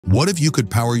What if you could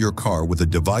power your car with a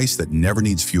device that never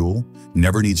needs fuel,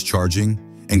 never needs charging,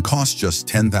 and costs just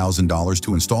 $10,000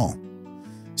 to install?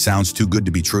 Sounds too good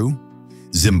to be true?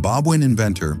 Zimbabwean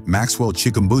inventor Maxwell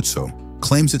Chikumbutso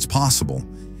claims it's possible,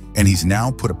 and he's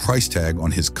now put a price tag on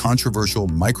his controversial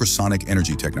Microsonic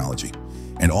energy technology,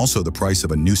 and also the price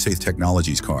of a new Saith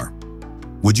Technologies car.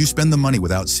 Would you spend the money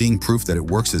without seeing proof that it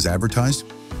works as advertised?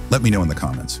 Let me know in the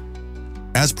comments.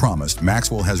 As promised,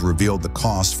 Maxwell has revealed the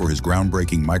cost for his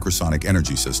groundbreaking Microsonic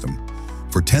energy system.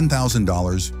 For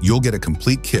 $10,000, you'll get a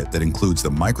complete kit that includes the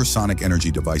Microsonic energy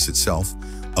device itself,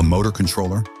 a motor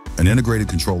controller, an integrated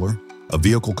controller, a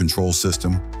vehicle control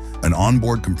system, an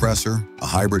onboard compressor, a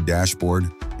hybrid dashboard,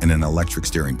 and an electric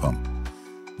steering pump.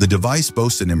 The device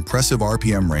boasts an impressive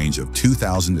RPM range of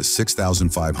 2,000 to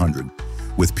 6,500,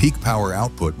 with peak power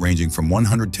output ranging from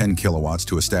 110 kilowatts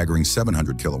to a staggering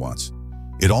 700 kilowatts.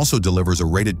 It also delivers a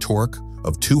rated torque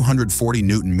of 240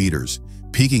 Newton meters,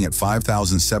 peaking at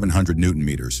 5,700 Newton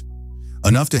meters,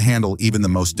 enough to handle even the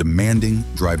most demanding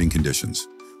driving conditions.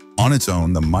 On its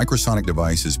own, the Microsonic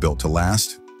device is built to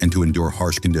last and to endure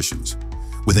harsh conditions.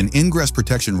 With an ingress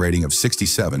protection rating of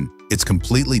 67, it's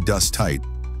completely dust-tight,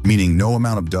 meaning no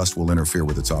amount of dust will interfere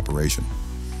with its operation.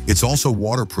 It's also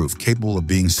waterproof, capable of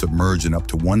being submerged in up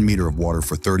to 1 meter of water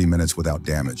for 30 minutes without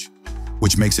damage,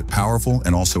 which makes it powerful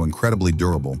and also incredibly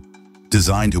durable,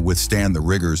 designed to withstand the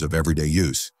rigors of everyday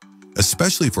use,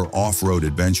 especially for off-road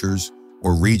adventures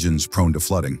or regions prone to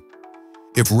flooding.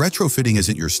 If retrofitting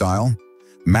isn't your style,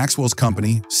 Maxwell's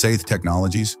company, Saith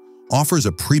Technologies, offers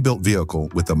a pre-built vehicle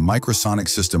with the Microsonic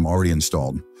system already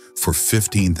installed for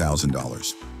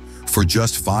 $15,000. For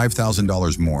just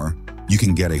 $5,000 more, you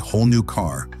can get a whole new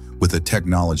car with the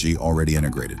technology already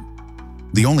integrated.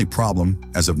 The only problem,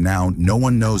 as of now, no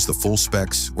one knows the full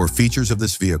specs or features of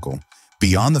this vehicle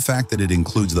beyond the fact that it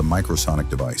includes the Microsonic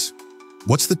device.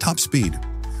 What's the top speed?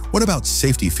 What about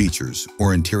safety features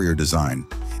or interior design,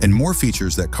 and more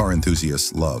features that car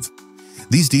enthusiasts love?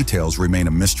 These details remain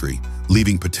a mystery,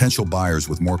 leaving potential buyers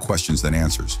with more questions than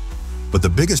answers. But the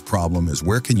biggest problem is,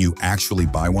 where can you actually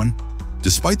buy one?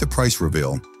 Despite the price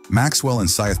reveal, Maxwell and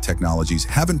Saith Technologies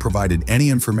haven't provided any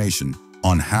information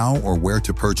on how or where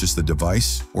to purchase the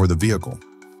device or the vehicle.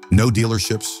 No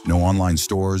dealerships, no online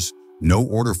stores, no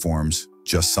order forms,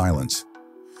 just silence.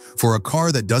 For a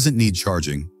car that doesn't need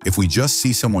charging, if we just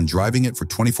see someone driving it for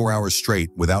 24 hours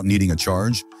straight without needing a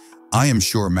charge, I am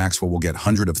sure Maxwell will get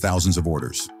hundreds of thousands of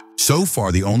orders. So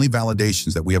far, the only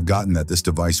validations that we have gotten that this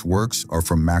device works are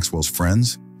from Maxwell's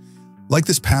friends, like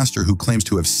this pastor who claims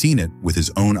to have seen it with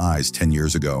his own eyes 10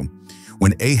 years ago,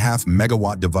 when a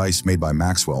half-megawatt device made by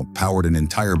Maxwell powered an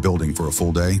entire building for a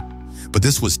full day. But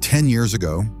this was 10 years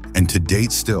ago, and to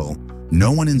date still,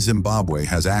 no one in Zimbabwe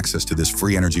has access to this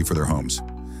free energy for their homes.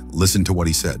 Listen to what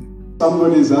he said.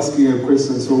 Somebody is asking a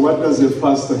question, so what does a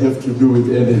pastor have to do with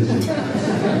energy?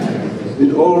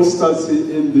 It all starts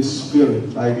in the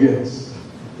spirit, I guess.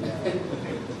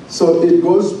 So it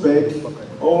goes back,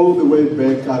 all the way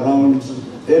back around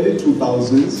early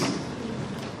 2000s.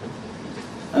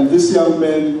 And this young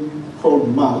man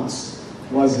called Max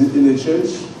was in a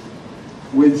church,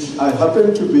 which I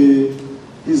happened to be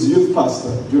his youth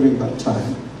pastor during that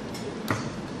time.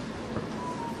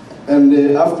 And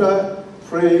after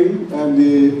praying,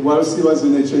 and whilst he was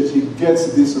in a church, he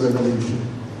gets this revelation.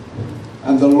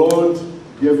 And the Lord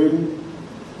gave him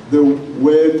the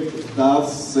word,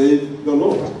 "Thus saith the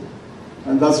Lord."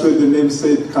 And that's where the name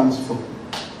Saith comes from.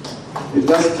 It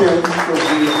just came from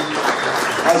the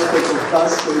aspect of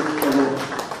 "Thus saith the Lord."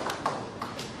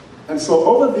 And so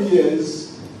over the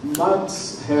years,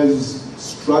 Max has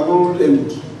struggled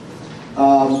and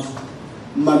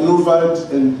maneuvered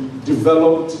and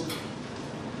developed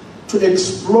to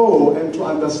explore and to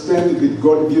understand the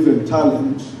God-given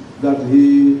talent that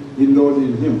he knowed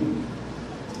in him.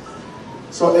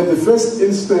 So at the first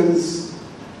instance,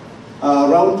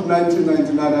 around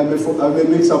 1999, I may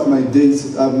mix up my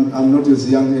dates, I'm not as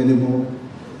young anymore.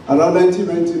 Around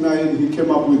 1999, he came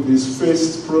up with his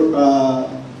first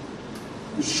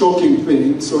shocking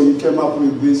thing. So he came up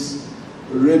with this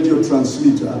radio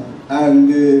transmitter, and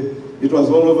it was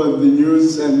all over the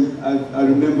news, and I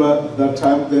remember that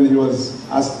time then he was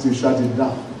asked to shut it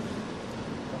down.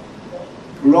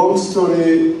 Long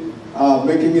story,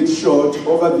 making it short,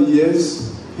 over the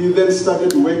years, he then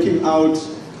started working out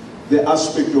the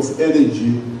aspect of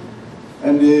energy.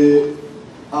 And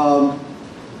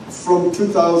from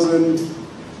 2000,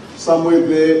 somewhere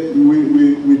there,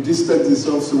 we distanced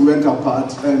ourselves, we went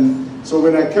apart. And so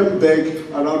when I came back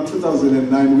around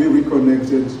 2009, we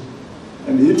reconnected.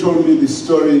 And he told me the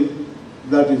story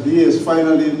that he has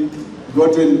finally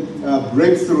gotten a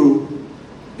breakthrough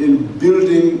in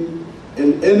building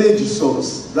an energy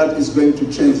source that is going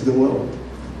to change the world.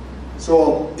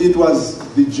 So it was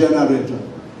the generator.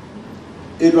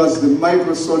 It was the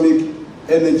Microsonic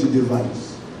energy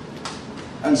device.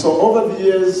 And so over the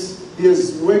years, he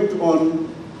has worked on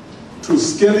to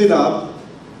scale it up.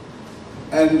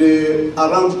 And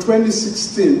around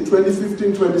 2015,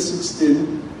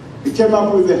 2016, he came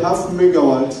up with a 0.5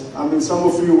 megawatt. I mean, some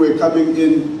of you were coming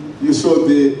in, you saw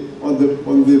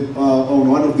on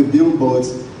one of the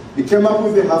billboards. He came up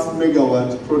with a 0.5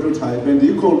 megawatt prototype, and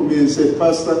he called me and said,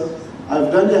 "Pastor,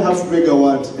 I've done a 0.5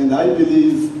 megawatt, and I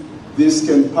believe this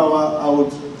can power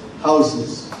out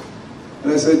houses."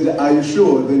 And I said, "Are you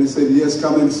sure?" Then he said, "Yes,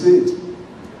 come and see it."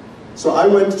 So I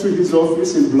went to his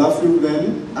office in Blufffield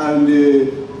then, and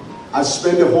I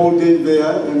spent a whole day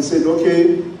there and said,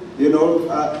 "Okay, you know,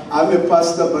 I'm a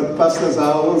pastor, but pastors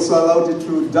are also allowed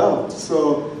to doubt.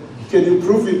 So can you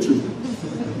prove it to me?"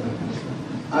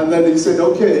 And then he said,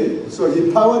 "Okay." So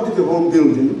he powered the whole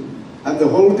building, and the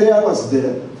whole day I was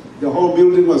there, the whole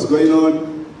building was going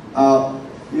on,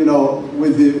 you know,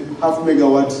 with the 0.5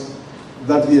 megawatt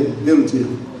that he had built here.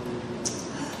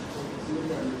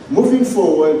 Moving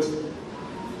forward,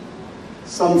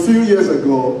 some few years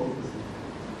ago,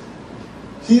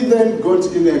 he then got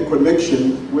in a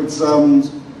connection with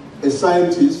a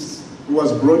scientist who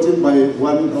was brought in by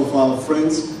one of our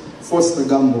friends, Foster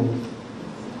Gamble.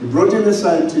 He brought in a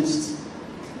scientist,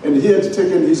 and he had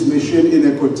taken his machine in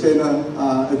a container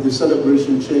at the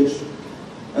Celebration Church.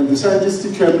 And the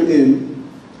scientist came in,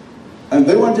 and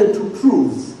they wanted to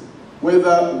prove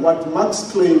whether what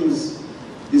Max claims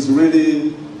is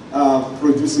really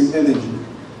producing energy.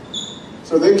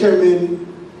 So they came in,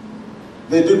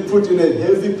 they did put in a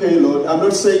heavy payload. I'm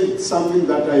not saying something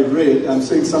that I read, I'm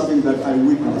saying something that I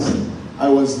witnessed. I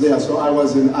was there, so I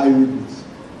was an eyewitness.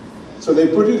 So they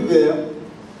put it there,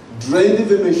 drained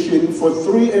the machine for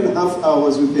 3.5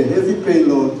 hours with a heavy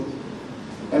payload.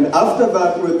 And after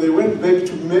that, when they went back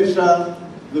to measure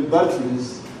the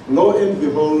batteries, lo and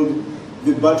behold,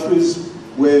 the batteries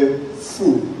were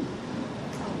full.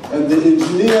 And the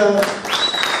engineer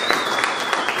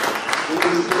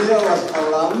was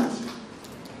alarmed,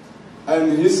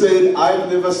 and he said,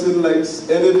 "I've never seen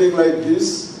anything like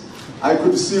this." I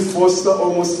could see Foster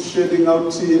almost shedding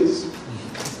out tears.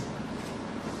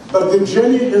 But the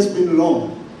journey has been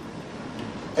long.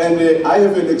 And I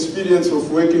have an experience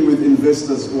of working with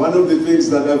investors. One of the things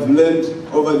that I've learned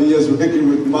over the years working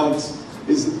with Max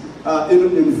is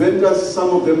inventors, some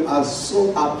of them are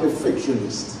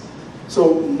perfectionists.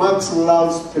 So Max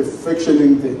loves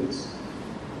perfectioning things.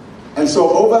 And so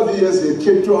over the years, he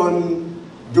kept on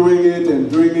doing it and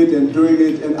doing it and doing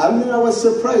it. And I mean, I was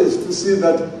surprised to see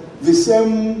that the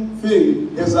same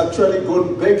thing has actually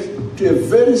gone back to a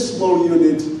very small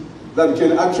unit that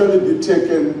can actually be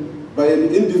taken by an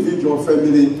individual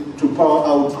family to power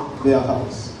out their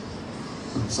house.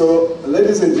 So,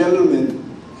 ladies and gentlemen,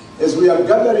 as we are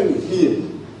gathering here,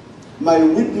 my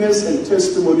witness and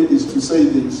testimony is to say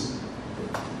this.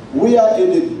 We are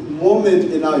in a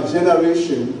moment in our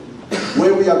generation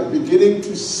where we are beginning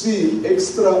to see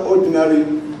extraordinary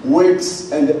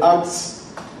works and acts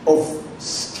of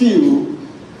skill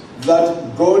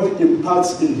that God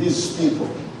imparts in His people.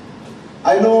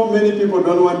 I know many people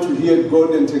don't want to hear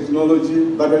God and technology,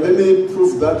 but let me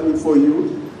prove that for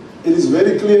you. It is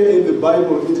very clear in the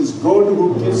Bible, it is God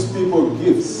who gives people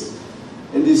gifts.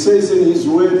 And He says in His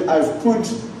word, "I've put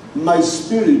my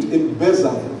spirit in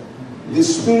Bezalel," the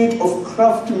spirit of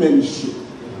craftsmanship.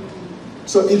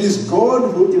 So it is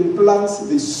God who implants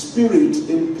the spirit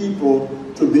in people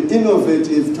to be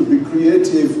innovative, to be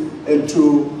creative, and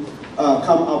to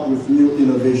come up with new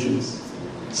innovations.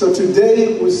 So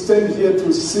today we stand here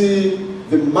to see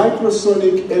the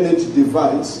Microsonic energy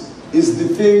device is the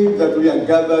thing that we are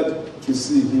gathered to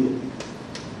see here.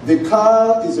 The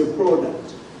car is a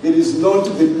product. It is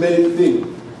not the main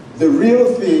thing. The real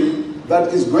thing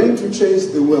that is going to change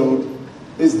the world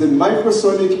is the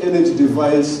Microsonic energy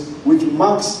device, which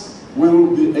Max will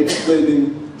be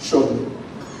explaining shortly.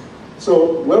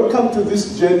 So welcome to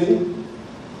this journey.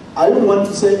 I would want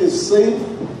to say is Saith,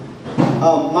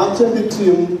 Max and the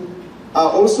team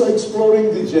are also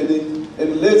exploring the journey,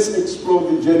 and let's explore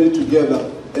the journey together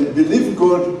and believe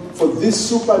God for this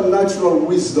supernatural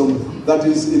wisdom that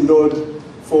is in Lord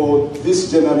for this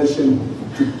generation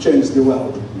to change the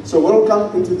world. So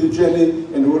welcome into the journey,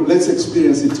 and let's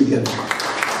experience it together.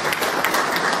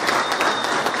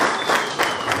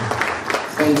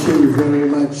 Thank you very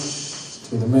much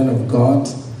to the man of God,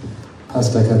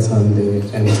 Pastor Katsande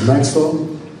and Maxwell.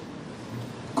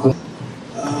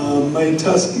 My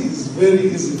task is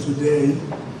very easy today.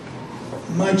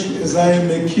 much as I am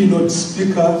a keynote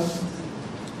speaker,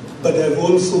 but I've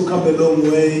also come a long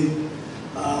way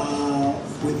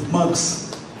with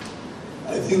Max.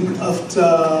 I think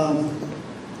after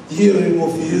hearing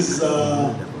of his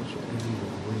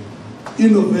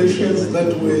innovations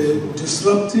that were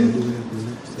disruptive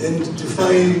and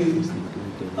defying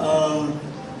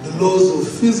the laws of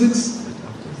physics,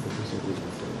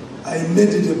 I made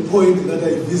it a point that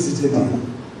I visited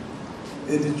him,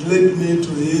 and it led me to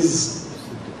his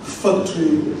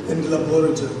factory and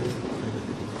laboratory.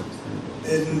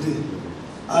 And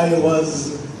I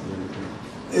was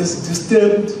as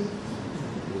disturbed,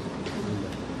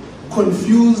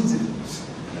 confused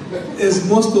as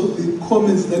most of the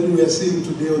comments that we are seeing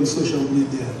today on social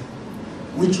media,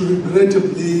 which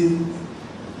regrettably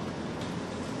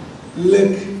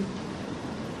lack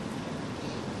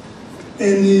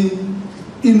any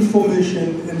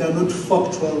information and are not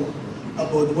factual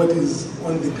about what is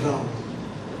on the ground.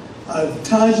 I've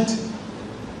touched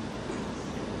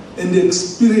and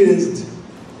experienced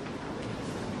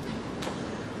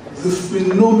the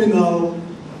phenomenal,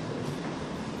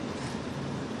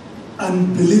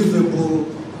 unbelievable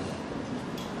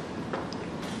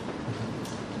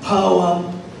power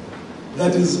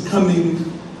that is coming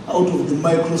out of the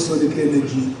microsonic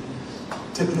energy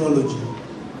technology.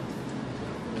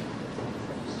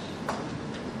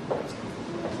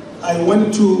 I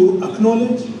want to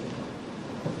acknowledge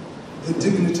the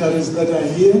dignitaries that are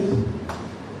here,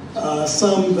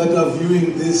 some that are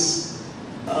viewing this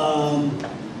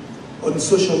on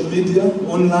social media,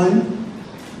 online.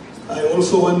 I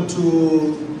also want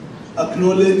to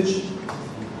acknowledge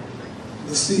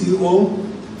the CEO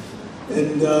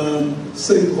and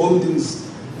Saith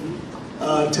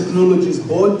Technologies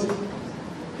board,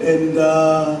 and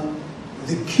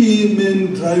the key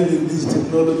men driving these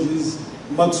technologies,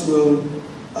 Maxwell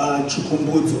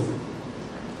Chikumbutso.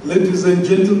 Ladies and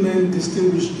gentlemen,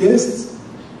 distinguished guests,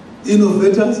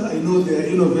 innovators, I know there are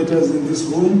innovators in this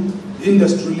room,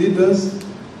 industry leaders,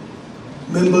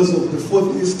 members of the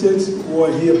Fourth Estate who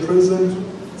are here present,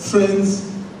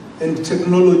 friends and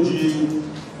technology,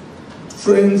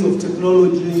 friends of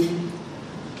technology,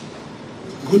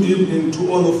 good evening to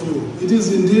all of you. It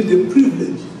is indeed a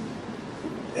privilege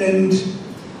and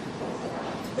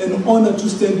an honor to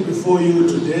stand before you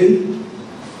today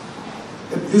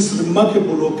at this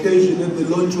remarkable occasion at the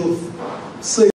launch of Saith